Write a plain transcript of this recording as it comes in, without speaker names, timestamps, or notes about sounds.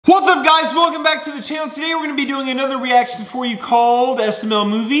welcome back to the channel. Today we're going to be doing another reaction for you called SML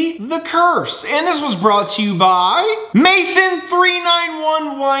movie, The Curse. And this was brought to you by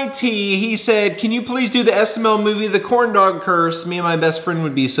Mason391YT. He said, can you please do the SML movie, The Corn Dog Curse? Me and my best friend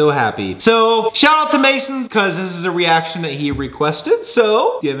would be so happy. So shout out to Mason, because this is a reaction that he requested.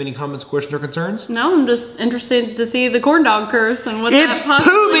 So, do you have any comments, questions, or concerns? No, I'm just interested to see the corn dog curse and what it's that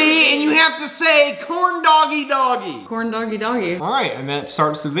possibly Poobie, and you have to say corn doggy doggy. Corn doggy doggy. All right, and that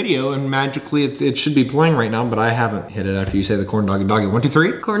starts the video, and magically it should be playing right now, but I haven't hit it after you say the corn doggy doggy. 1, 2,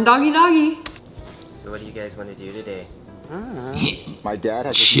 3. Corn doggy doggy. So what do you guys want to do today? My dad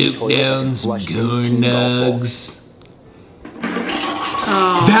has choke down some corn dogs.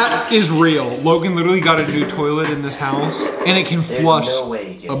 Oh. That is real. Logan literally got a new toilet in this house, and it can flush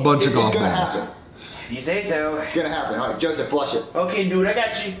a bunch of golf balls. If you say so. It's gonna happen. All right, Joseph, flush it. Okay, dude, I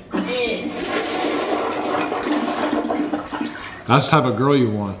got you. That's the type of girl you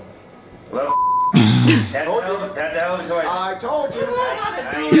want. Well, that's a hell of a toilet. I told you.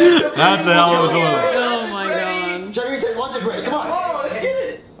 That's a hell of a toilet. Oh my god. Show me say lunch is ready. Come on. Oh, let's get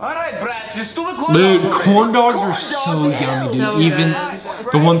it. All right, Brass, you stupid corn Dude, dogs. corn dogs are so yummy, dude. So Even good.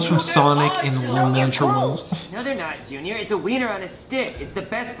 the ones from Sonic and the little miniature ones. No, they're not, Junior. It's a wiener on a stick. It's the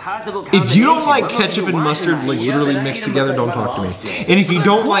best possible If combination. you don't like ketchup and mustard like literally mixed together, don't talk to me. And if you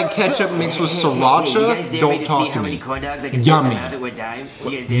don't like ketchup mixed with sriracha, don't talk to me. Yummy.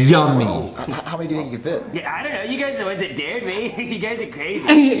 Yummy. How many do you think you can fit? Yeah, I don't know. You guys are the ones that dared me. You guys are crazy.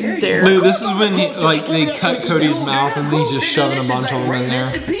 Dare. Dude, this is when they cut Cody's mouth and he's just shoving a bunch of them in there.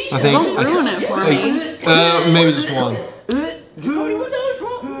 I think. Don't ruin it for me. Maybe just one.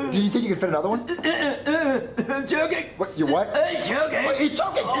 Do you think you can fit another one? I'm joking. What? You what? I'm joking. What, he's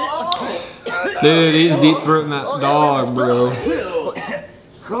choking. Dude, he's deep throating that dog, bro.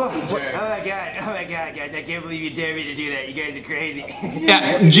 Oh my god, guys, I can't believe you dare me to do that. You guys are crazy.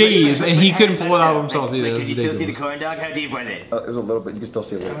 Yeah, jeez, and he couldn't pull it out himself either. Could you still see the corn dog? How deep was it? It was a little bit. You can still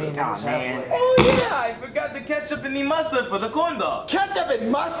see a little bit. Oh man. Oh yeah, I forgot the ketchup and the mustard for the corn dog. Ketchup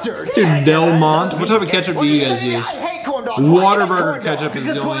and mustard. Dude, Del Monte. What type of ketchup do you guys use? I hate corn dogs. Whataburger ketchup is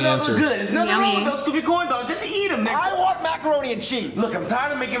Because the corn only dogs are answer. good. There's nothing wrong with those stupid corn dogs. Just eat them, nigga. I want macaroni and cheese. Look, I'm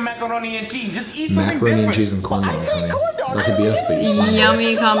tired of making macaroni and cheese. Just eat something Macaroni and different. cheese and corn dogs. I hate corn dogs. That could be us, but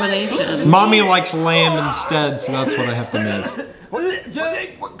Yummy combination. Mommy likes lamb instead, so that's what I have to make.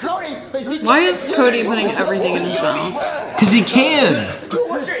 Cody, Why is Cody putting everything in his mouth? Cause he can. Dude,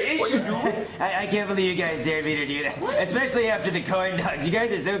 what's your issue, dude? I can't believe you guys dared me to do that, especially after the corn dogs. You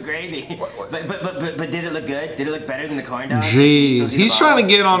guys are so crazy. But did it look good? Did it look better than the corn dogs? Jeez, he's trying to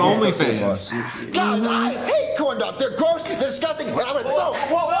get on OnlyFans. Guys, I hate corn dogs. They're gross. They're disgusting. Whoa,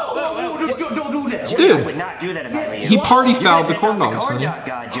 don't do that. Junior, I Dude, would not do that if I were you. he party fouled the That's corn off dogs, the corn honey. dog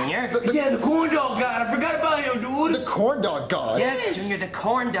god, Junior. Yeah, the corn dog god. I forgot about him, dude. The corn dog god. Yes, Junior, the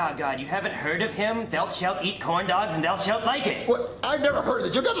corn dog god. You haven't heard of him? Thou shalt eat corn dogs and thou shalt like it. What? I've never heard of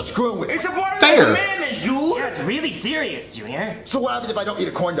it. You guys are screwing with me. It's a part of Fair. the commandments, dude. Yeah, it's really serious, Junior. So what happens if I don't eat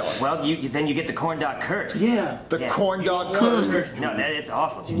a corn dog? Well, then you get the corn dog curse. Yeah. The corn dog curse. No, it's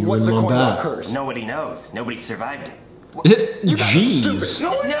awful, Junior. What's the wouldn't corn love dog that. curse? Nobody knows. Nobody survived it. You guys are stupid. Jeez.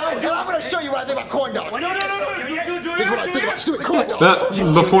 No, And I'm going to show you what I think about corn dogs. No. This is what I think about stupid corn dogs. That's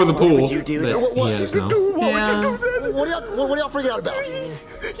before the pool. Would you do that? That he has now. Why would Yeah. you do that? What are y'all freaking out about?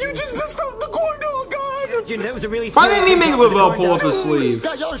 You just pissed off the corn dog god. Junior, that was a really Why serious didn't he make insult to the Lovell corn pull up dog. his sleeve?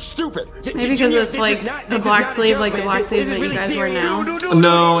 Guys, y'all are stupid. Maybe because Junior, it's this like is not- the this is black not a sleeve, joke, like the man. black This sleeves is that you really guys wear serious. now.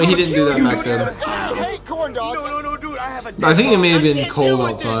 No, he didn't do that back then. I hate corn dogs. No, dude. I have a I think it may have been cold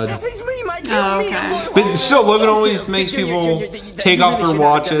outside. It's me, Mike. Oh, okay. But still, Logan always makes people take off their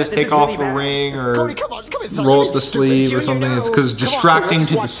watches, take off the ring, or Cody, come on, just come inside. roll Don't up be the stupid. sleeve or Junior, something. no. It's because Come on, distracting let's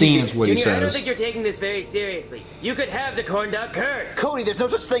to the watch scene TV. is what he Junior, I don't says. think you're taking this very seriously. You could have the corn dog curse. Cody, there's no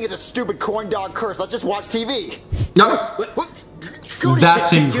such thing as a stupid corn dog curse. Let's just watch TV. No, What? Cody, that's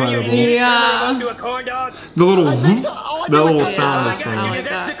Junior, incredible. Yeah. To a corn dog. The little I think so. whoop, All I that do is little touch sound Oh is my God, funny. Junior, like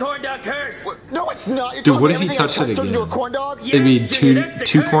that's that. the corn dog curse. No, it's not. You're Dude, telling what me if he everything I touched touch it turned into a again? corn dog? Yes, It'd be Junior, that's the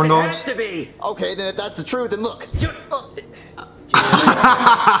two curse. corn It dogs? has to be. Okay, then if that's the truth, then look.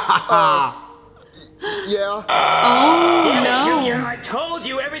 Yeah. Oh Damn it, Junior, no. I told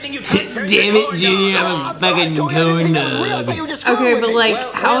you everything you touched turns Damn to it, corn Junior, dog. I'm a fucking corn dog. Okay, but like,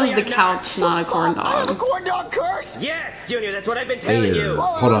 Well, how is clearly the I'm couch not a corn I have a dog? corn dog curse. Yes, Junior, that's what I've been telling There. you.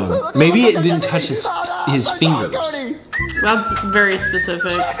 Hold on. Maybe it didn't touch his fingers. That's very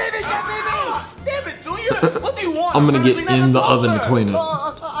specific. Damn it, Junior. What do you want? I'm gonna get Perfectly in the not oven to closer. clean it.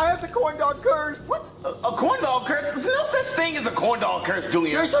 I have the corn dog curse. What? A corn dog curse? There's no such thing as a corn dog curse,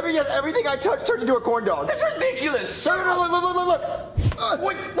 Junior. You're showing me everything I touch turns into a corn dog. That's ridiculous. Look.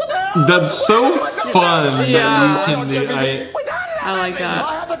 What the hell? That's so fun Yeah. that you can do. Wait, how did I like that.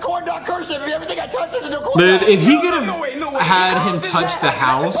 I have the corn dog curse. Everything I touch turned into a corn Dude, dog. if he could have had him touch the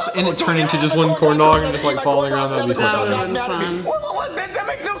house and it turned into just one corn dog and just like falling around, that'd be so That funny. would've been fun. What? That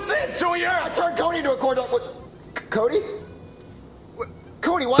makes no sense, Junior. I turned Cody into a corn dog. What? Cody?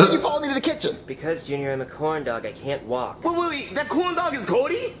 Cody, why did you follow me to the kitchen? Because, Junior, I'm a corn dog. I can't walk. Wait. That corn dog is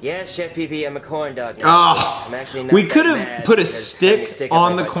Cody? Yeah, Chef PP, I'm a corn dog now. Ah, I'm actually not we that could have mad put a because having stick up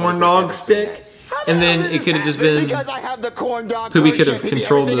on my the butt corn 24/7 dog is pretty stick, nice. and then it could have just been. Because I have the corn dog Poopy curse. could have Chef,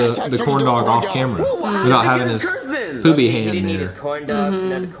 controlled everything I touch the turned corn into a dog corn off dog. camera Well, how without did you having get his his curse then? poopy He hand didn't eat his there. corn dog, so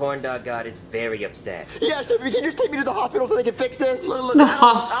now the corn dog god is very upset. Yeah, Chef, can you just take me to the hospital so they can fix this? Look, The I don't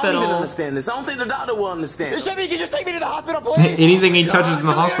hospital. even understand this. I don't think the doctor will understand. Chef, can you just take me to the hospital, please? Anything he touches in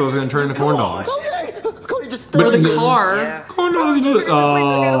the hospital is going to turn into corn dog. Okay. Cody, just Or throw the me. car. Yeah. Corn dogs. Just please take me to the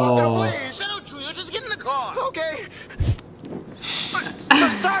hospital, Oh. please. Shut up, Junior. Just get in the car. Okay.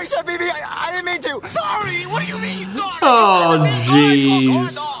 Sorry, Chef BB. I didn't mean to. Sorry. What do you mean, sorry? Oh,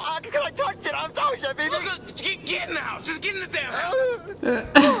 jeez. Because I touched it. I'm sorry, Chef BB. Get in the house. Just get in the damn house.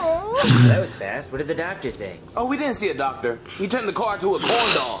 That was fast. What did the doctor say? Oh, we didn't see a doctor. He turned the car into a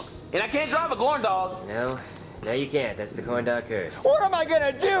corn dog. And I can't drive a corn dog. No, you can't. That's the corn dog curse. What am I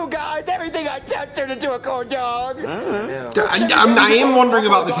gonna do, guys? Everything I touch turned into a corn dog. No. I am wondering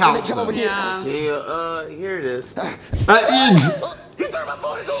about the couch. Come over though. here. Yeah. Yeah, here it is. You turned my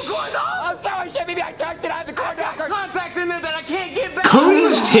phone into a corn dog? I'm sorry, Chef BB. I touched it. I have the corn Got dog. contacts in there that I can't get back.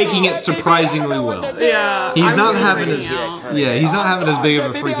 Cody's taking it surprisingly well. Yeah. He's I'm not really having freaking as out. yeah, he's not having as big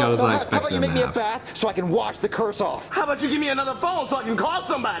of a Chef freak BB, out as I How about expected you him make to me a have. bath so I can wash the curse off? How about you give me another phone so I can call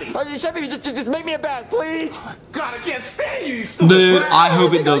somebody? Chef BB, just make me a bath, please. God, I can't stand you, you stupid Dude, brat. I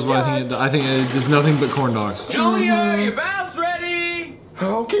hope it does what I think it does. I think it's just nothing but corn dogs. Junior, your bath's ready.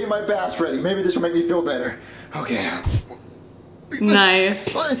 Okay, my bath's ready. Maybe this will make me feel better. Okay. Nice.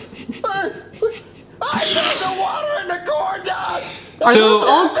 I turned the water into corn dogs. Are So- those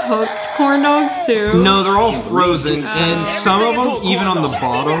all cooked corn dogs too? No, they're all frozen, and some of them, even on the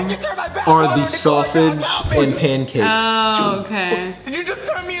bottom, are the sausage and pancake. Oh, okay. Did you just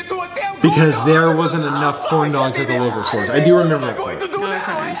turn me into a damn corn Because dog? there wasn't enough corn dogs at the local stores. I do remember What am I that. going to do now?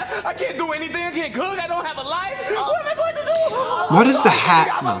 Okay. I can't do anything. I can't cook. I don't have a life. What am I going to do? What is the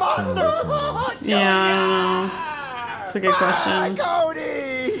hat not turned into corn dogs? Yeah, I don't know. That's a good question.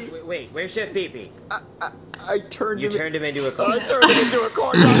 Cody! Wait, where's Chef PP? I turned You him. turned him into a I corn turned him into a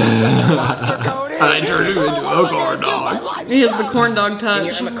corn dog. I'm such a monster, Cody. I turned him into a corn dog. He has the corn dog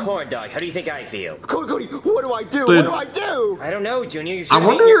Junior, touch. I'm a corn dog. How do you think I feel? Cody, what do I do? Dude. What do I do? I don't know, Junior. You should I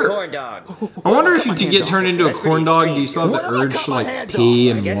have eaten your wonder- corn dog. I wonder if you could get turned into a corn dog, do you still have What the if I urge cut to my like hands pee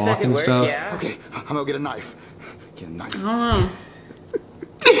off? I and guess walk that could and work, stuff? yeah. Okay, I'm gonna get a knife. Get a knife. Oh,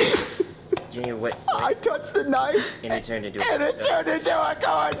 Junior, what? I touched the knife. And it turned into a And corn it dog. turned into a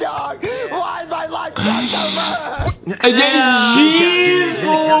corn dog. Why is my life sucked over? Junior, turn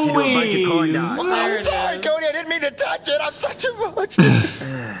the couch into a bunch of corn dogs. There I'm it sorry, is. Cody. I didn't mean to touch it. I'm touching much.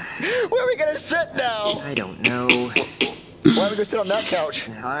 Where are we gonna sit now? I don't know. Why don't we go sit on that couch?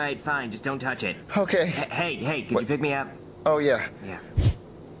 All right, fine. Just don't touch it. Okay. Hey, could you pick me up? Oh yeah. Yeah.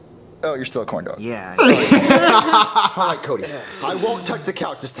 Oh, you're still a corn dog. Yeah. All right, Cody. I won't touch the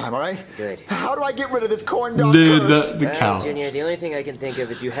couch this time. All right. Good. How do I get rid of this corn dog Dude, curse? the Well, couch. Junior, the only thing I can think of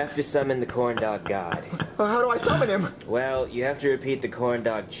is you have to summon the corn dog god. How do I summon him? Well, you have to repeat the corn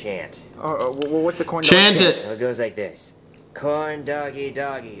dog chant. What's the corn dog Chant it. Well, it goes like this. Corn doggy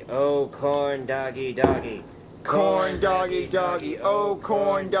doggy, oh corn doggy doggy. Corn doggy doggy, oh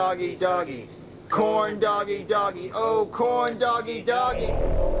corn doggy doggy. Corn doggy doggy, oh corn doggy doggy.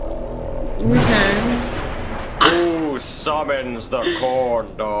 okay. Who summons the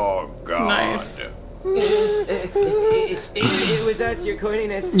corn dog god? Nice. It was us, your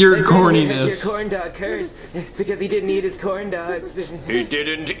corniness. Your My brother has corniness. your corn dog curse because he didn't eat his corn dogs. He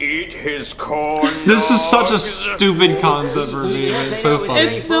didn't eat his corn This is such a dogs. stupid concept for me. Yes, I It's know, so it's funny.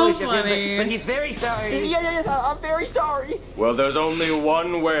 very It's so foolish of him, funny. but he's very sorry. Yes, I'm very sorry. Well, there's only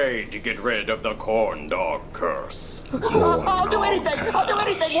one way to get rid of the corn dog curse. I'll do anything. I'll do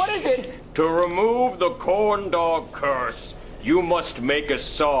anything. What is it? To remove the corn dog curse, you must make a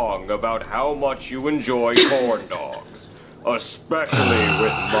song about how much you enjoy corn dogs, especially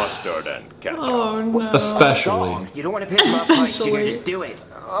with mustard and ketchup. Oh no. Especially. You don't want to piss him off twice, Junior. Just do it.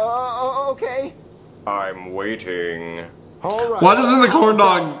 Okay. I'm waiting. All right. Why doesn't the corn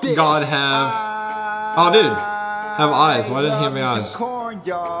How dog about this? god have... Oh, dude. Have eyes. Why didn't he have any love me eyes? some corn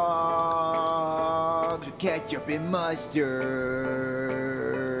dogs with ketchup and mustard.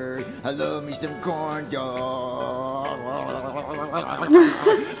 I love me some corn dogs.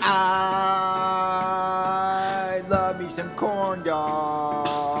 I love me some corn dogs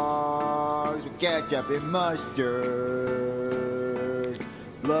with ketchup and mustard.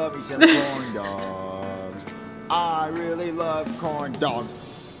 Love me some corn dogs. I really love corn dogs.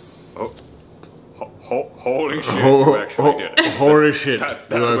 Oh. Holy shit, you actually did it. Holy shit, That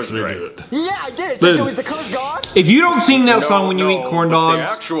you was actually great. did it. Yeah, I did it. Listen. So is the curse gone? If you don't sing that song when you eat corn but dogs,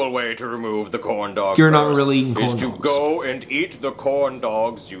 the actual way to remove the corn dog You're not curse really eating corn is to dogs. go and eat the corn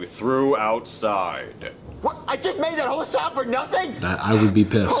dogs you threw outside. What? I just made that whole sound for nothing? I would be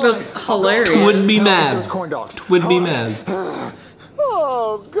pissed. That's hilarious. Wouldn't be Those mad. corn dogs. Wouldn't be mad.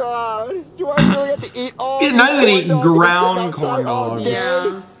 Oh God! Do I really have to eat all Yeah, these not even corn eat dogs and ground sit outside corn all dogs. day?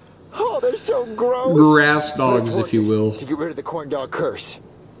 Yeah. Oh, they're so gross. Grass dogs, if you will. To get rid of the corn dog curse.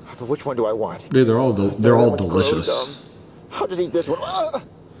 But which one do I want? Dude, they're all delicious. I'll just eat this one.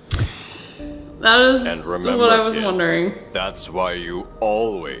 That is And remember, what I was kids, wondering. that's why you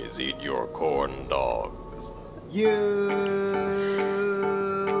always eat your corn dogs. You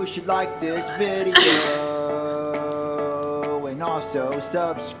should like this video and also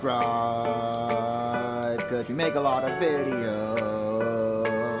subscribe because we make a lot of videos.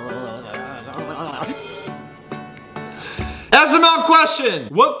 SML question!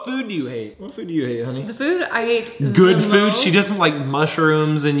 What food do you hate? What food do you hate, honey? The food I ate Good the food. most- She doesn't like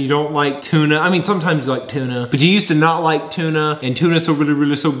mushrooms and you don't like tuna. I mean, sometimes you like tuna, but you used to not like tuna, and tuna's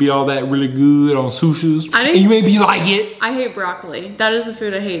so be all that really good on sushis. I didn't- And you maybe like it. I hate broccoli. That is the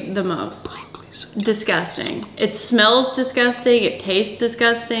food I hate the most. Disgusting. It smells disgusting. It tastes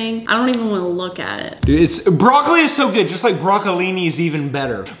disgusting. I don't even want to look at it. Dude, broccoli is so good, just like broccolini is even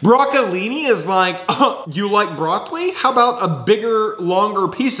better. Broccolini is like, you like broccoli? How about a bigger, longer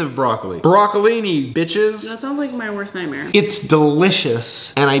piece of broccoli? Broccolini, bitches. That sounds like my worst nightmare. It's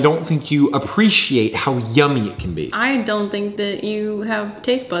delicious, and I don't think you appreciate how yummy it can be. I don't think that you have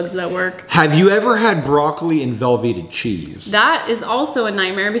taste buds that work. Have you ever had broccoli and Velveeta cheese? That is also a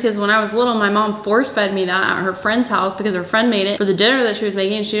nightmare because when I was little, my mom force-fed me that at her friend's house because her friend made it for the dinner that she was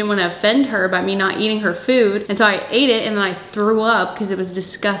making and she didn't want to offend her by me not eating her food. And so I ate it and then I threw up because it was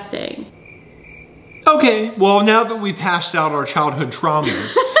disgusting. Okay, well now that we've hashed out our childhood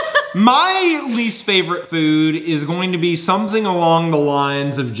traumas, my least favorite food is going to be something along the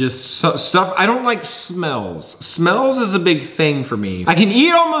lines of just stuff. I don't like smells. Smells is a big thing for me. I can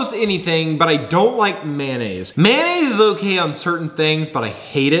eat almost anything, but I don't like mayonnaise. Mayonnaise is okay on certain things, but I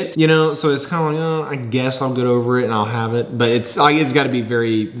hate it, you know? So it's kind of like, oh, I guess I'll get over it and I'll have it. But it's gotta be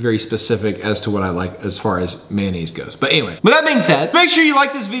very, very specific as to what I like as far as mayonnaise goes. But anyway, with that being said, make sure you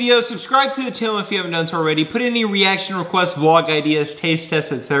like this video, subscribe to the channel if you haven't done so already, put any reaction requests, vlog ideas, taste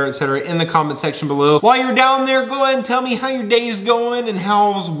tests, etc., in the comment section below. While you're down there, go ahead and tell me how your day is going and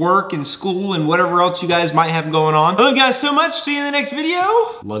how's work and school and whatever else you guys might have going on. I love you guys so much. See you in the next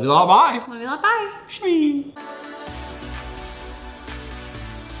video. Love you all. Bye. Love you a lot. Bye. Shmee.